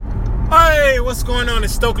what's going on?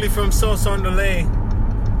 It's Stokely from Sauce on Delay.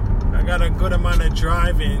 I got a good amount of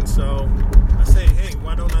driving, so I say, hey,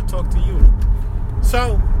 why don't I talk to you?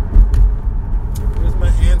 So, here's my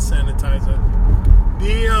hand sanitizer.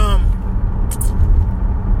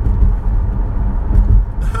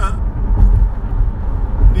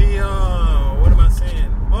 What am I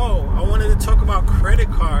saying? Oh, I wanted to talk about credit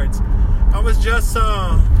cards. I was just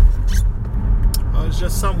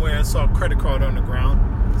somewhere and saw a credit card on the ground.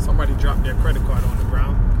 Somebody dropped their credit card on the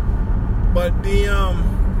ground. But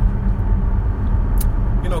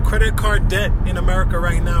credit card debt in America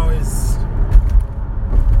right now is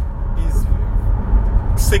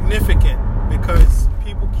significant because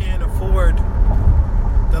people can't afford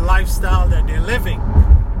the lifestyle that they're living.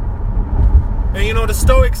 And the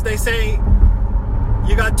Stoics, they say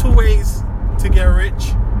you got two ways to get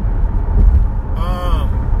rich.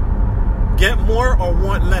 Get more or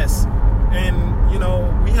want less. And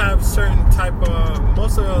we have certain type of,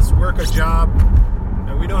 most of us work a job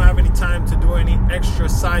and we don't have any time to do any extra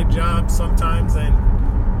side jobs sometimes, and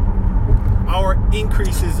our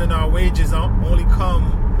increases in our wages only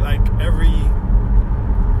come like every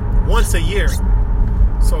once a year.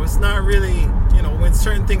 So it's not really, when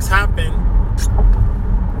certain things happen,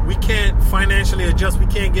 we can't financially adjust. We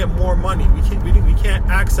can't get more money. We can't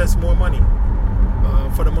access more money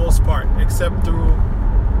for the most part, except through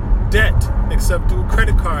debt, except through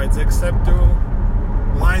credit cards, except through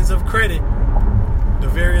lines of credit, the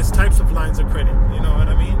various types of lines of credit, you know what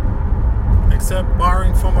I mean? Except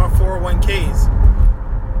borrowing from our 401ks.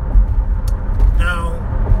 Now,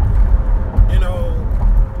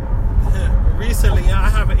 recently I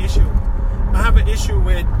have an issue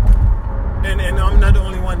with, and I'm not the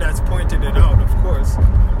only one that's pointed it out, of course,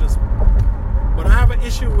 but I have an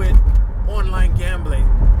issue with online gambling.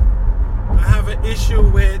 I have an issue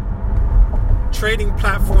with trading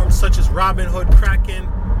platforms such as Robinhood, Kraken,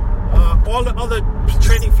 all the other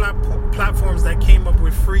trading platforms that came up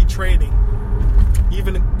with free trading,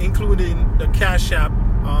 even including the Cash App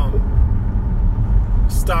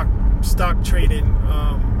stock trading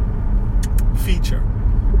feature.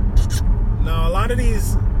 Now, a lot of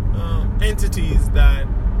these entities that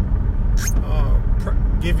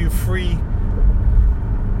give you free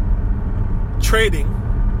trading,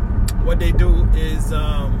 what they do is,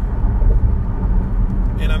 and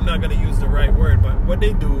I'm not going to use the right word, but what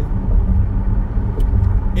they do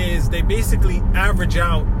is they basically average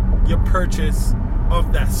out your purchase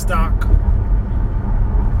of that stock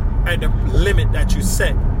at the limit that you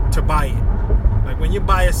set to buy it. Like when you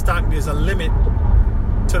buy a stock, there's a limit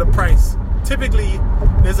to the price. Typically,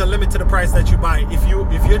 there's a limit to the price that you buy. If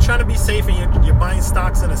you're trying to be safe and you're buying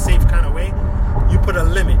stocks in a safe kind of way, you put a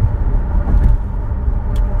limit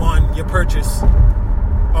on your purchase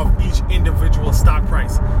of each individual stock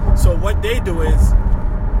price. So what they do is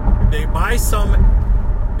they buy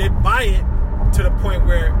it to the point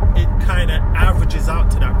where it kind of averages out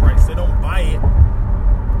to that price. They don't buy it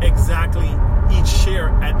exactly each share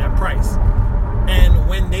at that price. And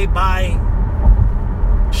when they buy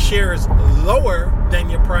shares lower than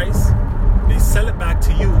your price, they sell it back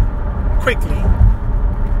to you quickly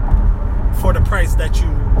for the price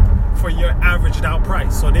for your averaged out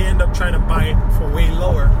price. So they end up trying to buy it for way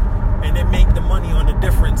lower, and they make the money on the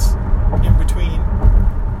difference in between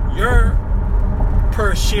your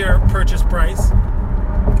per share purchase price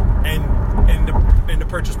and the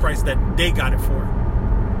purchase price that they got it for.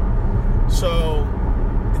 So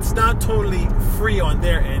it's not totally free on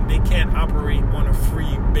their end. They can't operate on a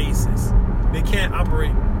free basis. They can't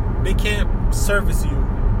service you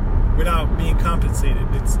without being compensated.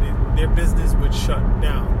 Their business would shut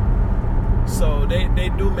down. So they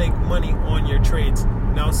do make money on your trades.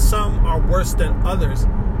 Now, some are worse than others.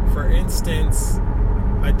 For instance,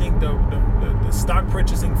 I think the stock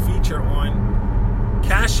purchasing feature on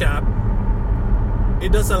Cash App,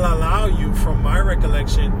 it doesn't allow you, from my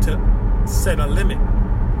recollection, to set a limit.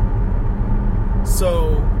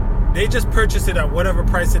 So they just purchase it at whatever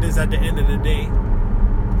price it is at the end of the day.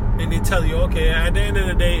 And they tell you, okay, at the end of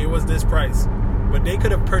the day, it was this price. But they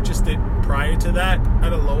could have purchased it prior to that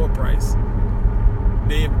at a lower price.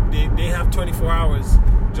 They have 24 hours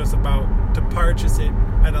just about to purchase it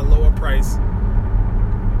at a lower price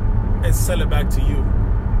and sell it back to you.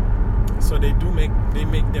 So they make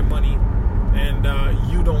their money, and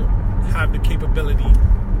you don't have the capability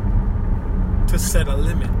to set a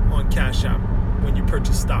limit on Cash App when you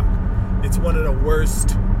purchase stock. It's one of the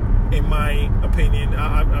worst, in my opinion.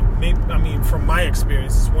 I mean, from my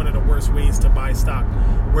experience, it's one of the worst ways to buy stock,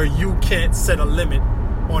 where you can't set a limit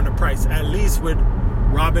on the price. At least with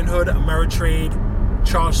Robinhood, Ameritrade,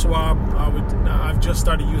 Charles Schwab. I've just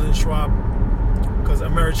started using Schwab. because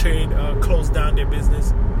Ameritrade closed down their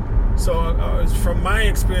business. So from my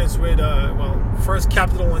experience with first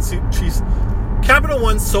Capital One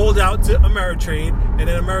sold out to Ameritrade, and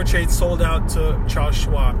then Ameritrade sold out to Charles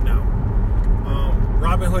Schwab now.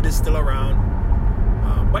 Robinhood is still around,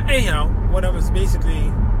 but anyhow, what I was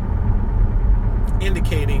basically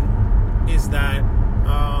indicating is that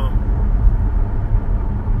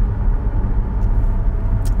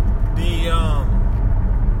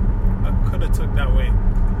I could have took that way,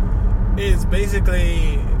 is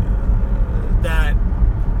basically that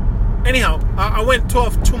anyhow, I went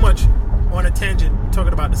off too much on a tangent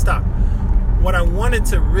talking about the stock. What I wanted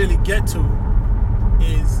to really get to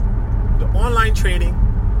is the online trading,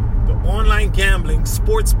 the online gambling,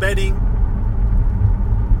 sports betting.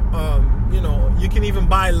 You can even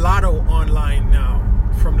buy lotto online now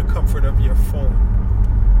from the comfort of your phone.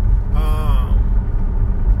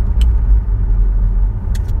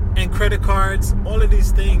 And credit cards, all of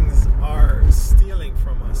these things are stealing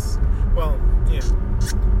from us. Well, yeah,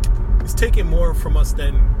 it's taking more from us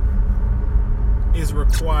than is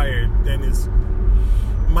required, than is,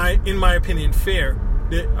 in my opinion, fair.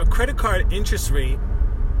 A credit card interest rate,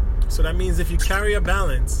 so that means if you carry a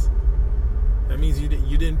balance, that means you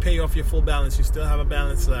didn't pay off your full balance, you still have a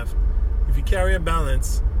balance left. If you carry a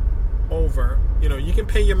balance over, you can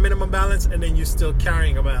pay your minimum balance and then you're still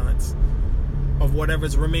carrying a balance of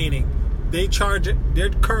whatever's remaining. They're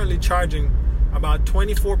currently charging about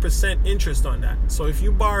 24% interest on that. So if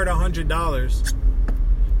you borrowed $100,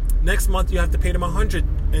 next month you have to pay them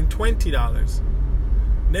 $120.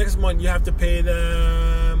 Next month you have to pay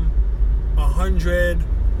them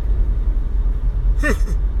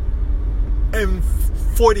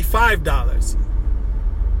 $145.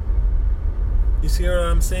 You see what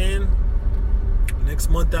I'm saying? Next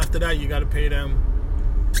month after that you got to pay them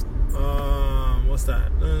what's that?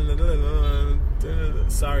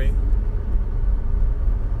 Sorry.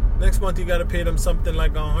 Next month you got to pay them something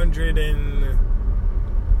like 100 and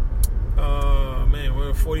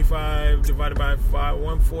 45 divided by 5,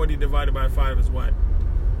 140 divided by 5 is what?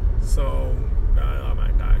 So, oh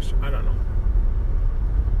my gosh, I don't know.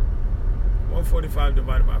 145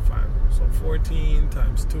 divided by 5. So 14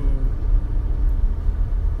 times 2.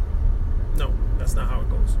 No, that's not how it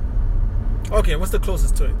goes. Okay, what's the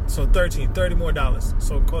closest to it? So $30 more.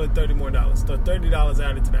 So call it $30 more. So $30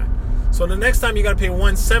 added to that. So the next time you got to pay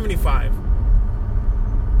 $175.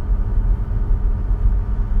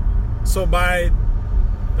 So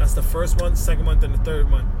that's the first month, second month, and the third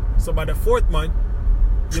month. So by the fourth month,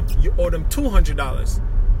 you owe them $200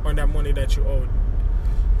 on that money that you owed.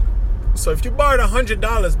 So if you borrowed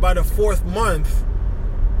 $100 by the fourth month,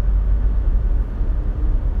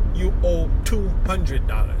 you owe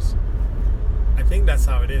 $200. I think that's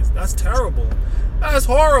how it is. That's terrible. That's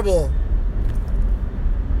horrible.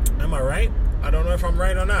 Am I right? I don't know if I'm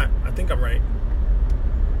right or not. I think I'm right.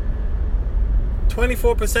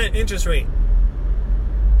 24% interest rate.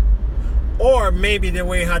 Or maybe the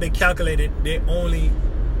way how they calculate it, they only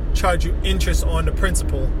charge you interest on the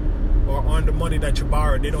principal or on the money that you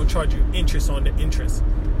borrowed. They don't charge you interest on the interest.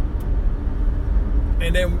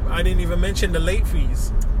 And then I didn't even mention the late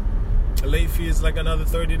fees. The late fee is like another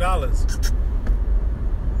 $30.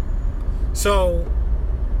 So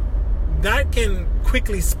that can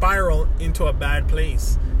quickly spiral into a bad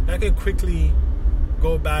place. That can quickly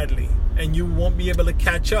go badly, and you won't be able to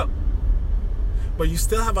catch up. But you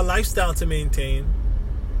still have a lifestyle to maintain.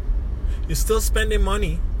 You're still spending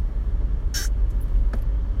money,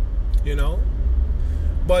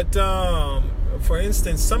 But for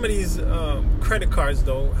instance, some of these credit cards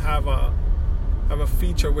though have a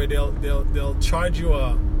feature where they'll charge you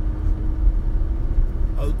a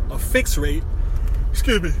fixed rate.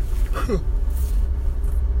 Excuse me.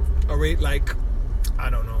 A rate like, I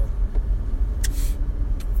don't know,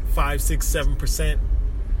 5, 6, 7%,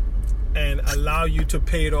 and allow you to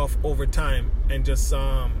pay it off over time, and just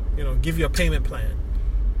give you a payment plan.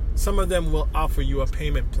 Some of them will offer you a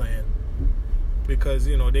payment plan because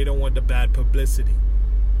they don't want the bad publicity.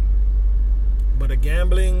 But a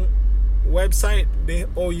gambling website, they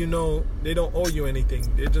don't owe you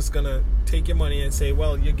anything. They're just gonna take your money and say,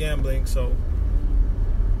 well, you're gambling, so.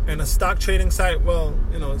 And a stock trading site, well,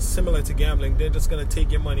 similar to gambling, they're just gonna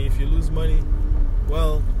take your money. If you lose money,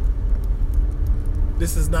 well,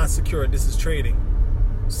 this is not secure. This is trading.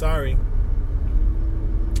 Sorry.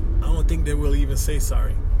 I don't think they will even say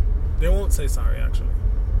sorry. They won't say sorry, actually.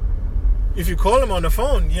 If you call them on the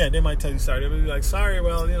phone, yeah, they might tell you sorry. They'll be like, sorry,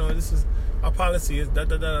 well, this is our policy is da.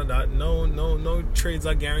 No trades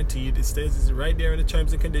are guaranteed. It stays it's right there in the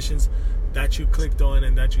terms and conditions that you clicked on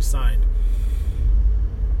and that you signed.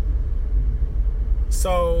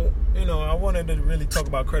 So, I wanted to really talk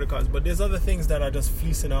about credit cards, but there's other things that are just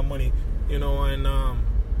fleecing our money, and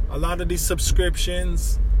a lot of these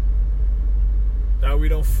subscriptions that we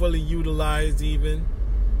don't fully utilize even.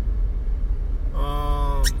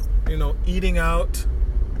 Eating out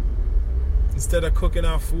instead of cooking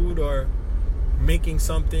our food or making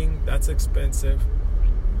something, that's expensive.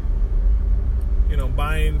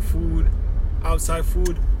 Buying food, outside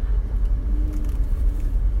food.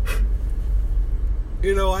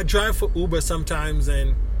 I drive for Uber sometimes,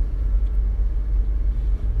 and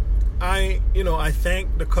I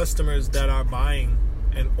thank the customers that are buying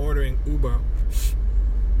and ordering Uber,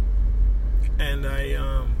 and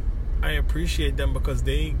I appreciate them because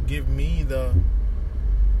they give me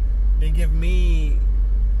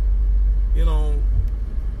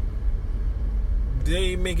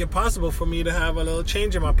they make it possible for me to have a little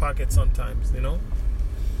change in my pocket sometimes,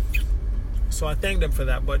 So I thank them for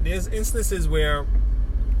that. But there's instances where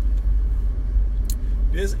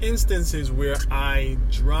I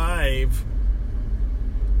drive,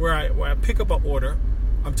 where I pick up an order.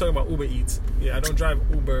 I'm talking about Uber Eats. Yeah, I don't drive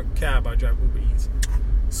Uber Cab, I drive Uber Eats.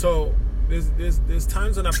 So there's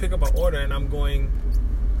times when I pick up an order and I'm going,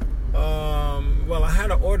 I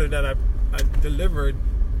had an order that I delivered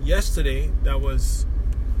yesterday that was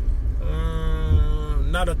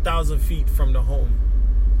not 1,000 feet from the home.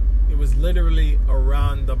 It was literally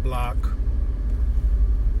around the block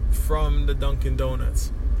from the Dunkin'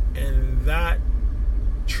 Donuts, and that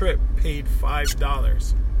trip paid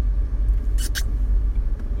 $5.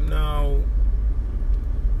 Now,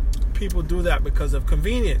 people do that because of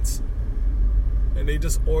convenience, and they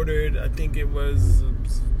just ordered, I think it was,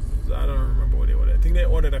 I don't remember what they ordered. I think they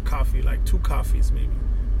ordered a coffee, like 2 coffees maybe.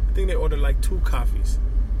 I think they ordered like 2 coffees.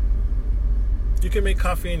 You can make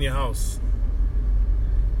coffee in your house.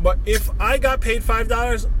 But if I got paid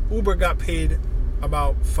 $5, Uber got paid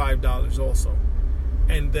about $5 also.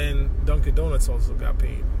 And then Dunkin' Donuts also got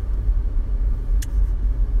paid.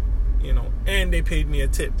 And they paid me a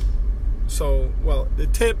tip. So, the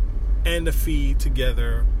tip and the fee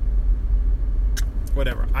together,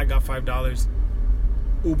 whatever. I got $5.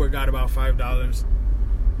 Uber got about $5.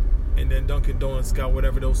 And then Dunkin' Donuts got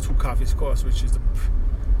whatever those 2 coffees cost, which is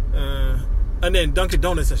and then Dunkin'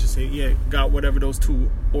 Donuts, I should say, got whatever those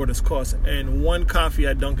 2 orders cost. And 1 coffee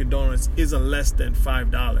at Dunkin' Donuts isn't less than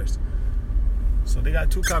 $5. So they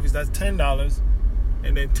got 2 coffees, that's $10.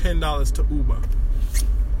 And then $10 to Uber.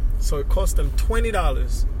 So it cost them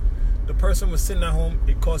 $20. The person was sitting at home,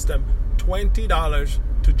 it cost them $20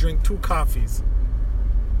 to drink 2 coffees.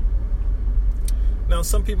 Now,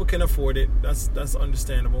 some people can afford it. That's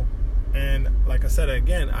understandable. And like I said,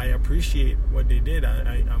 again, I appreciate what they did.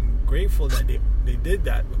 I'm grateful that they did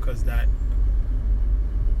that, because that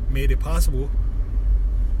made it possible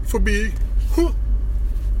for me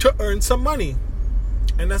to earn some money.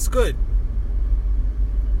 And that's good.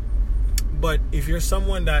 But if you're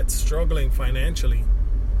someone that's struggling financially,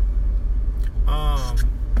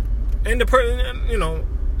 and the person,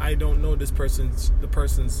 I don't know the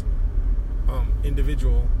person's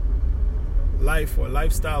individual life or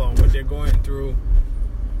lifestyle or what they're going through,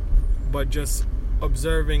 but just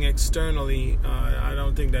observing externally, I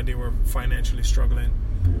don't think that they were financially struggling.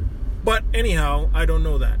 But anyhow, I don't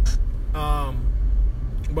know that.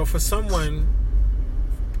 But for someone,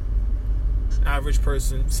 average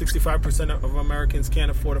person, 65% of Americans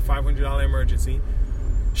can't afford a $500 emergency,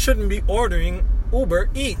 shouldn't be ordering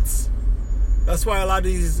Uber Eats. That's why a lot of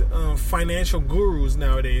these financial gurus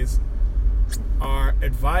nowadays are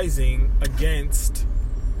advising against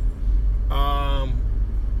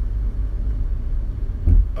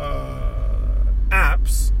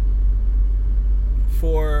apps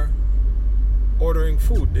for ordering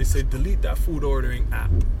food. They say delete that food ordering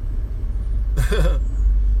app.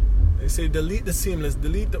 They say delete the Seamless,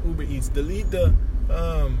 delete the Uber Eats, delete the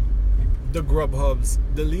Grubhubs,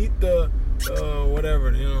 delete the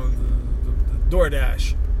whatever, the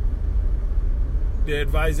DoorDash. They're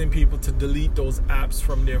advising people to delete those apps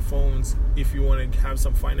from their phones if you want to have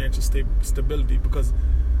some financial stability. Because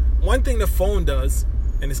one thing the phone does,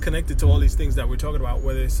 and it's connected to all these things that we're talking about,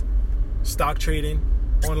 whether it's stock trading,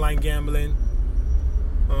 online gambling,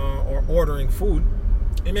 or ordering food,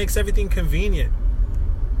 it makes everything convenient.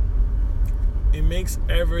 It makes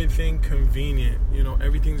everything convenient.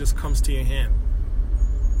 Everything just comes to your hand.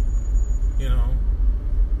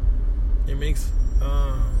 It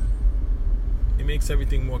makes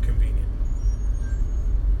everything more convenient.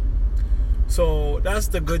 So that's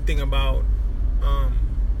the good thing about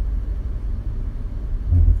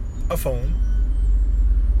a phone.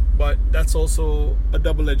 But that's also a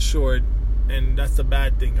double-edged sword, and that's the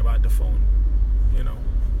bad thing about the phone.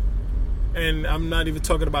 And I'm not even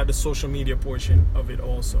talking about the social media portion of it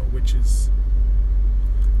also, which is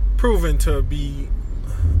proven to be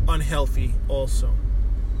unhealthy also.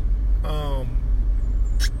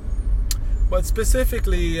 But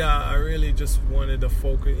specifically, I really just wanted to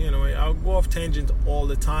focus, I'll go off tangent all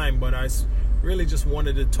the time, but I really just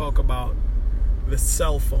wanted to talk about the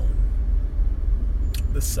cell phone.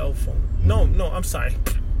 The cell phone. No, I'm sorry.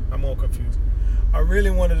 I'm all confused. I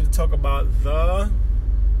really wanted to talk about the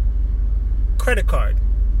credit card.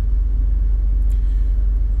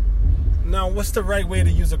 Now, what's the right way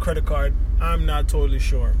to use a credit card? I'm not totally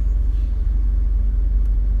sure.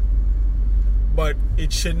 But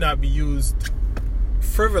it should not be used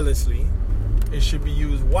frivolously. It should be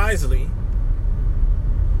used wisely.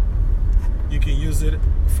 You can use it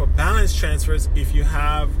for balance transfers if you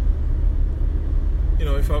have,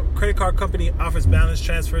 if a credit card company offers balance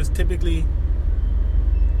transfers, typically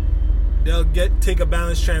they'll take a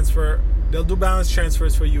balance transfer. They'll do balance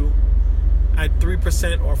transfers for you at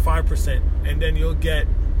 3% or 5%, and then you'll get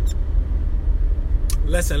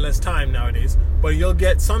less and less time nowadays, but you'll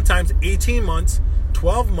get sometimes 18 months,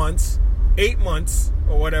 12 months, 8 months,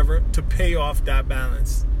 or whatever to pay off that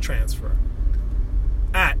balance transfer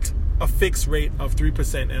at a fixed rate of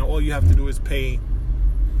 3%, and all you have to do is pay,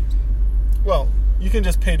 you can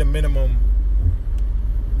just pay the minimum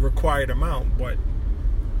required amount, but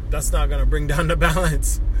that's not going to bring down the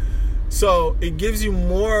balance. So it gives you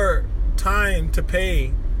more time to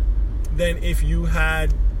pay than if you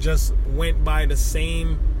had just went by the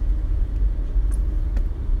same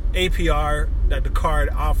APR that the card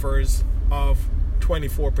offers of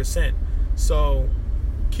 24%. So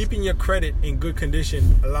keeping your credit in good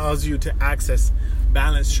condition allows you to access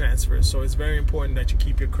balance transfers. So it's very important that you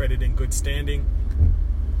keep your credit in good standing.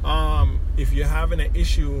 If you're having an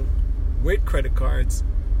issue with credit cards,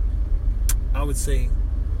 I would say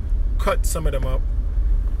cut some of them up.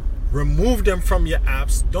 Remove them from your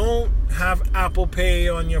apps. Don't have Apple Pay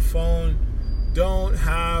on your phone. Don't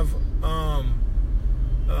have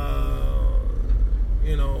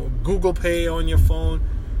Google Pay on your phone.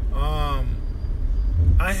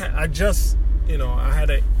 I had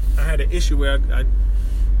an issue where I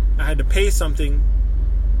had to pay something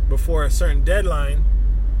before a certain deadline.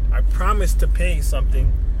 I promised to pay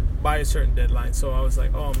something by a certain deadline, so I was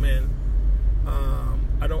like, oh man,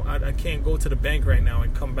 I can't go to the bank right now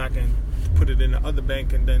and come back and put it in the other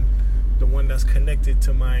bank, and then the one that's connected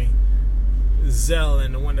to my Zelle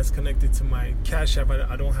and the one that's connected to my Cash App,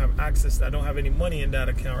 I don't have access. I don't have any money in that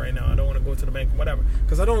account right now. I don't want to go to the bank, whatever,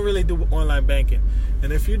 because I don't really do online banking.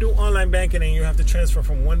 And if you do online banking and you have to transfer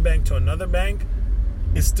from one bank to another bank,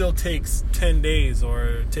 it still takes 10 days or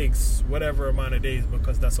it takes whatever amount of days,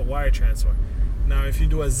 because that's a wire transfer. Now, if you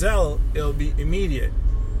do a Zelle, it'll be immediate.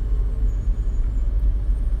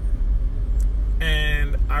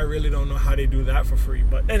 And I really don't know how they do that for free.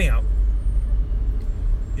 But anyhow,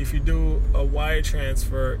 if you do a wire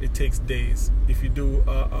transfer, it takes days. If you do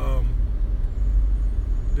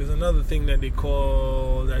there's another thing that they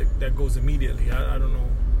call that goes immediately. I don't know.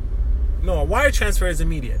 No, a wire transfer is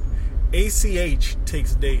immediate. ACH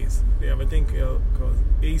takes days. They have a thing called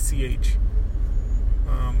ACH.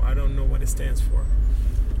 I don't know what it stands for.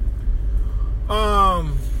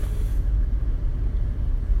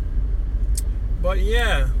 But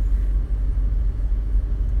yeah,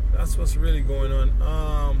 that's what's really going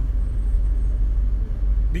on.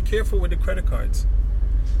 Be careful with the credit cards.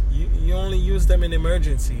 You only use them in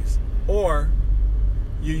emergencies, or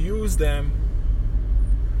you use them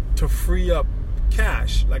to free up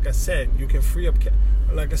cash. Like I said, you can free up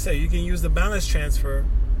like I said, you can use the balance transfer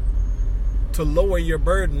to lower your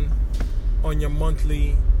burden on your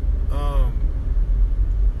monthly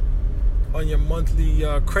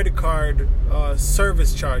credit card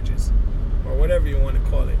service charges, or whatever you want to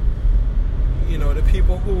call it. The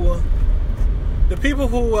people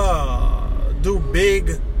who do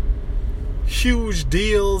big, huge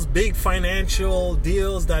deals, big financial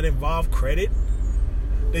deals that involve credit,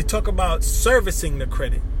 they talk about servicing the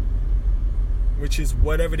credit, which is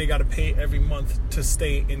whatever they got to pay every month to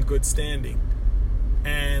stay in good standing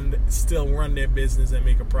and still run their business and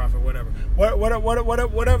make a profit,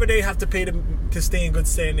 whatever they have to pay to stay in good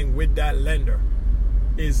standing with that lender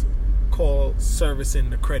is called servicing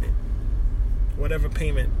the credit, whatever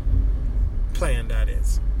payment plan that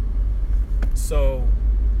is. So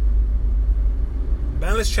a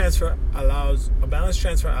balance transfer allows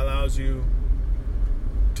you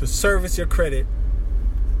to service your credit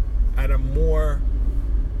at a more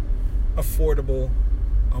affordable,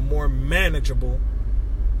 a more manageable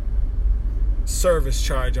service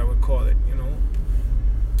charge, I would call it,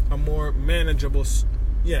 a more manageable,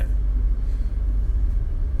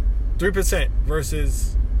 3%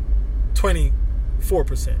 versus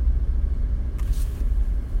 24%.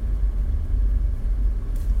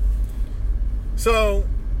 So,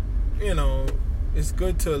 it's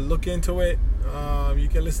good to look into it. You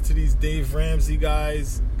can listen to these Dave Ramsey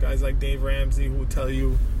guys like Dave Ramsey, who will tell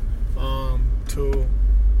you to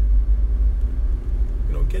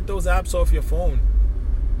get those apps off your phone.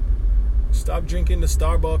 Stop drinking the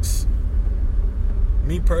Starbucks.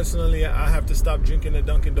 Me personally, I have to stop drinking the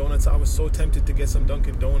Dunkin' Donuts. I was so tempted to get some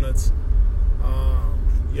Dunkin' Donuts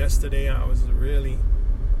yesterday. I was really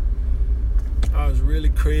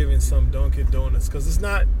craving some Dunkin' Donuts, because it's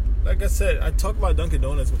not, like I said, I talked about Dunkin'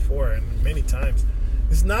 Donuts before and many times.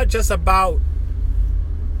 It's not just about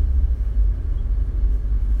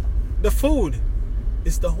the food.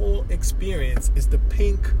 It's the whole experience. It's the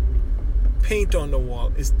pink paint on the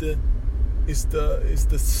wall. It's the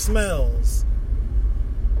smells.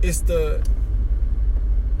 It's the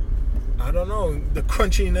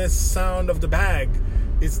crunchiness sound of the bag.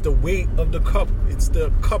 It's the weight of the cup. It's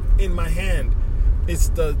the cup in my hand. It's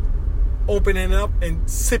the opening it up and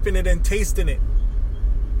sipping it and tasting it.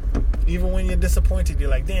 Even when you're disappointed, you're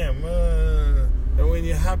like, damn. And when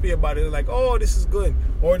you're happy about it, you're like, oh, this is good.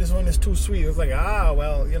 Or this one is too sweet. It's like, I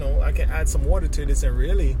can add some water to this and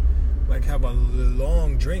really have a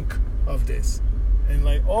long drink of this. And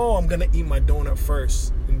I'm going to eat my donut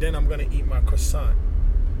first. And then I'm going to eat my croissant.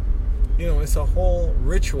 It's a whole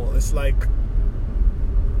ritual. It's like,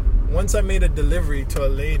 once I made a delivery to a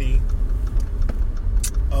lady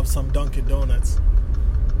of some Dunkin' Donuts.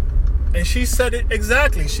 And she said it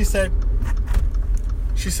exactly. She said,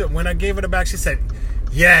 when I gave her the bag, she said,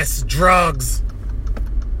 yes, drugs.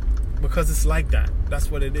 Because it's like that.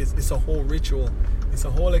 That's what it is. It's a whole ritual. It's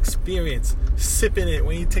a whole experience. Sipping it,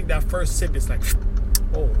 when you take that first sip, it's like,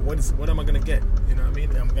 oh, what am I going to get? You know what I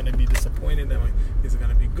mean? I'm going to be disappointed. Is it going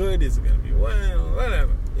to be good? Is it going to be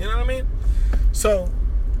whatever? You know what I mean? So,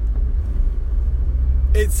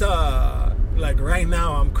 it's right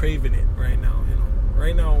now I'm craving it. Right now,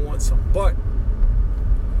 right now I want some. But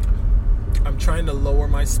I'm trying to lower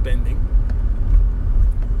my spending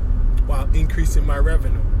while increasing my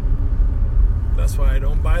revenue. That's why I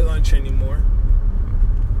don't buy lunch anymore.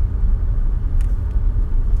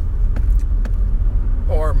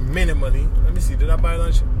 Or minimally. Let me see. Did I buy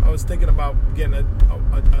lunch? I was thinking about getting a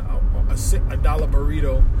 $1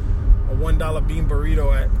 burrito, a $1 bean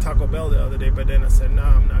burrito at Taco Bell the other day. But then I said,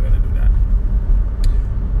 nah, I'm not gonna do that.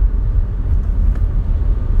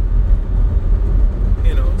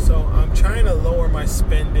 So I'm trying to lower my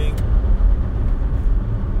spending,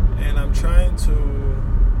 and I'm trying to.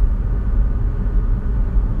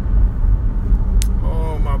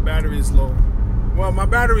 Oh, my battery is low. Well, my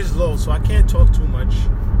battery is low, so I can't talk too much.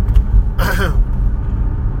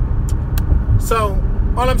 So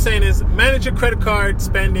all I'm saying is manage your credit card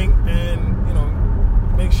spending, and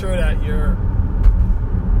make sure that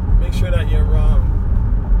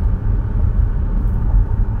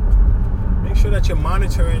you're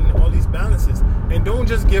monitoring all these balances, and don't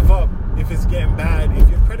just give up if it's getting bad. If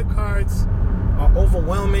your credit cards are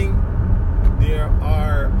overwhelming, there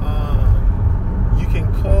are you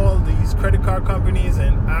can call these credit card companies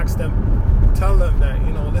and tell them that,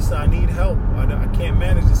 listen, I need help. I can't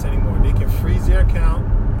manage this anymore. They can freeze your account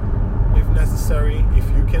if necessary, if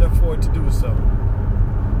you can afford to do so.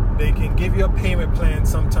 They can give you a payment plan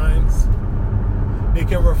sometimes. They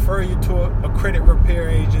can refer you to a credit repair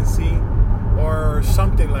agency or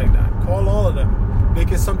something like that. Call all of them. They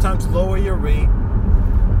can sometimes lower your rate.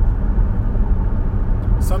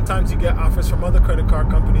 Sometimes you get offers from other credit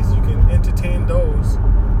card companies. You can entertain those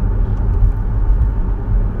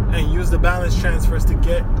and use the balance transfers to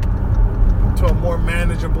get to a more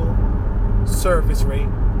manageable service rate.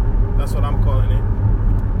 That's what I'm calling it.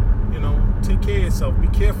 Take care of yourself. Be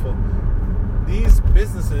careful. These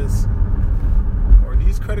businesses or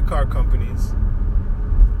these credit card companies,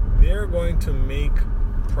 they're going to make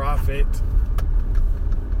profit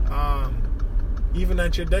even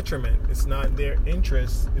at your detriment. It's not their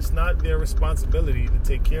interest. It's not their responsibility to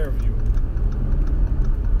take care of you.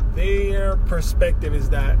 Their perspective is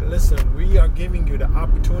that, listen, we are giving you the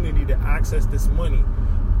opportunity to access this money,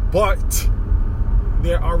 but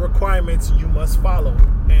there are requirements you must follow.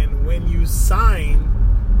 And when you sign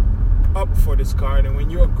up for this card, and when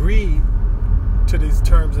you agree to these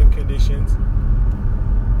terms and conditions,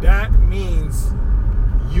 that means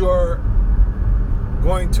you're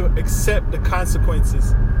going to accept the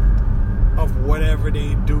consequences of whatever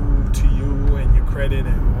they do to you and your credit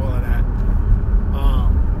and all of that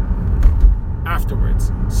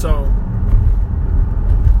afterwards. So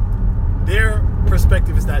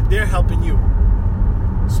perspective is that they're helping you.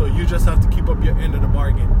 So you just have to keep up your end of the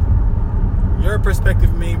bargain. Your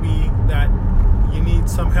perspective may be that you need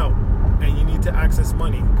some help and you need to access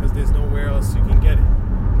money because there's nowhere else you can get it.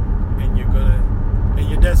 And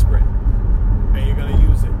you're desperate and you're gonna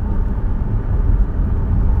use it.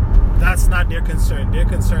 That's not their concern. Their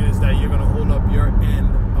concern is that you're gonna hold up your end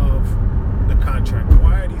of the contract.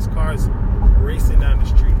 Why are these cars racing down the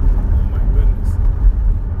street? Oh my goodness.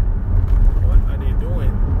 What are they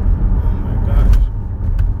doing? Oh my gosh.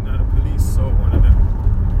 Now the police saw one of them.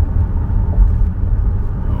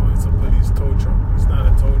 Oh, it's a police tow truck. It's not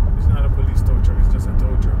a police tow truck, it's just a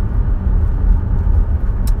tow truck.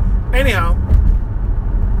 Anyhow,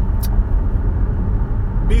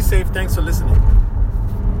 be safe. Thanks for listening.